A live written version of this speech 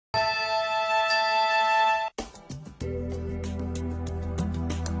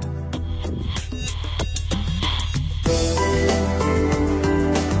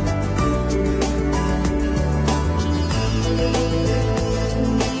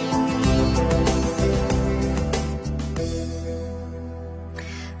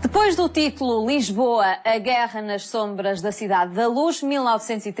Sob o título Lisboa, a guerra nas sombras da cidade da luz,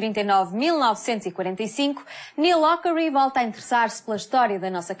 1939-1945, Neill Lochery volta a interessar-se pela história da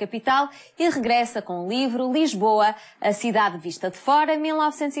nossa capital e regressa com o livro Lisboa, a Cidade, Vista de Fora,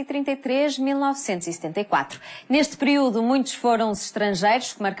 1933-1974. Neste período, muitos foram os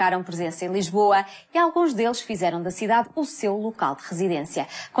estrangeiros que marcaram presença em Lisboa e alguns deles fizeram da cidade o seu local de residência.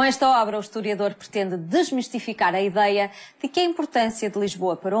 Com esta obra, o historiador pretende desmistificar a ideia de que a importância de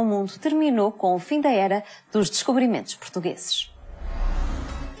Lisboa para o mundo terminou com o fim da era dos descobrimentos portugueses.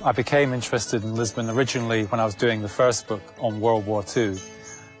 I became interested in Lisbon originally when I was doing the first book on World War II,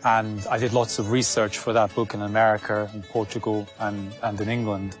 and I did lots of research for that book in America, in Portugal and in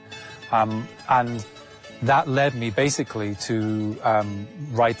England, and that led me basically to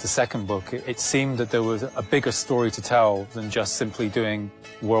write the second book. It seemed that there was a bigger story to tell than just simply doing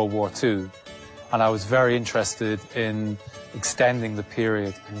World War II. And I was very interested in extending the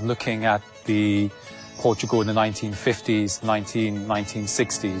period and looking at the Portugal in the 1950s,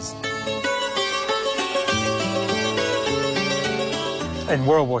 1960s. In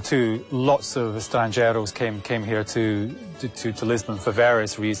World War II, lots of estrangeiros came here to Lisbon for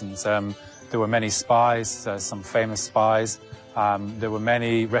various reasons. There were many spies, some famous spies. There were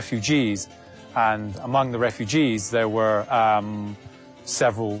many refugees, and among the refugees there were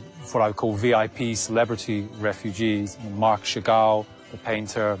several what I would call VIP celebrity refugees. Marc Chagall, the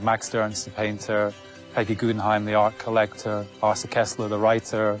painter, Max Ernst, the painter, Peggy Guggenheim, the art collector, Arthur Koestler, the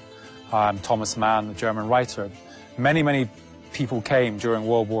writer, Thomas Mann, the German writer. Many people came during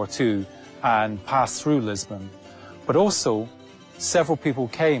World War II and passed through Lisbon. But also, several people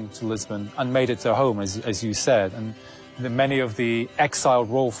came to Lisbon and made it their home, as you said. And many of the exiled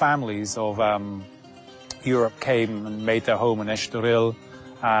royal families of Europe came and made their home in Estoril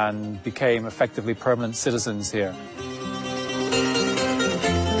and became effectively permanent citizens here.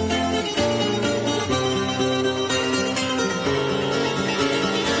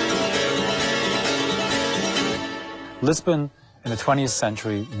 Lisbon in the 20th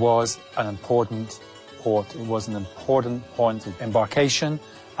century was an important port. It was an important point of embarkation,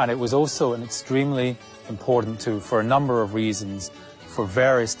 and it was also an extremely important for a number of reasons, for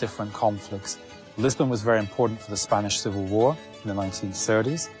various different conflicts. Lisbon was very important for the Spanish Civil War in the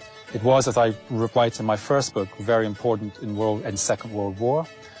 1930s. It was, as I write in my first book, very important in Second World War.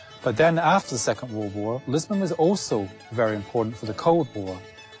 But then after the Second World War, Lisbon was also very important for the Cold War.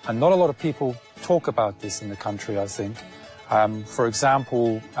 And not a lot of people talk about this in the country, I think. For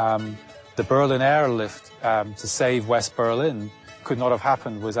example, the Berlin airlift to save West Berlin could not have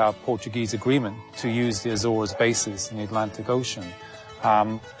happened without Portuguese agreement to use the Azores bases in the Atlantic Ocean.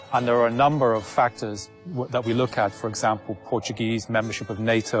 And there are a number of factors that we look at, for example, Portuguese membership of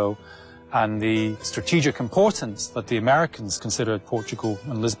NATO and the strategic importance that the Americans considered Portugal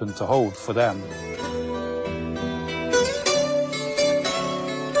and Lisbon to hold for them.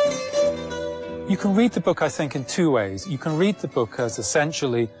 You can read the book, I think, in two ways. You can read the book as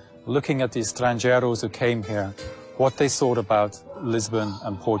essentially looking at the estrangeiros who came here, what they thought about Lisbon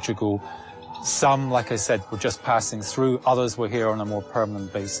and Portugal. Some, like I said, were just passing through, others were here on a more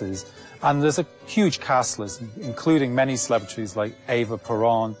permanent basis. And there's a huge cast list, including many celebrities like Eva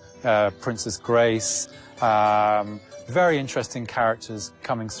Peron, Princess Grace, very interesting characters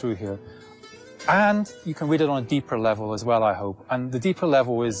coming through here. And you can read it on a deeper level as well, I hope. And the deeper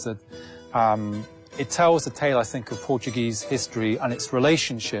level is that it tells the tale, I think, of Portuguese history and its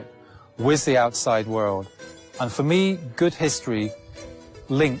relationship with the outside world. And for me, good history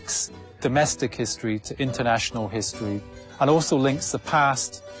links domestic history to international history, and also links the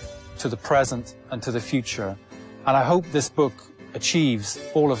past to the present and to the future. And I hope this book achieves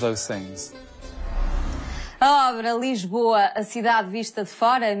all of those things. A obra Lisboa, a Cidade, Vista de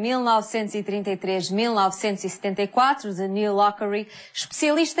Fora, 1933-1974, de Neill Lochery,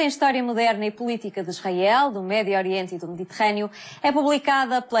 especialista em História Moderna e Política de Israel, do Médio Oriente e do Mediterrâneo, é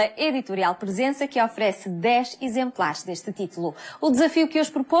publicada pela editorial Presença, que oferece 10 exemplares deste título. O desafio que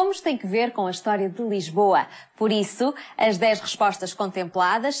hoje propomos tem que ver com a história de Lisboa. Por isso, as 10 respostas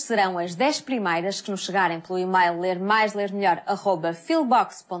contempladas serão as 10 primeiras que nos chegarem pelo e-mail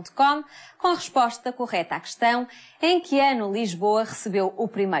lermais@filbox.com, com a resposta correta à questão: em que ano Lisboa recebeu o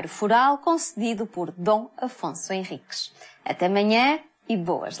primeiro foral concedido por Dom Afonso Henriques? Até amanhã e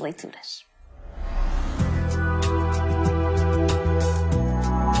boas leituras.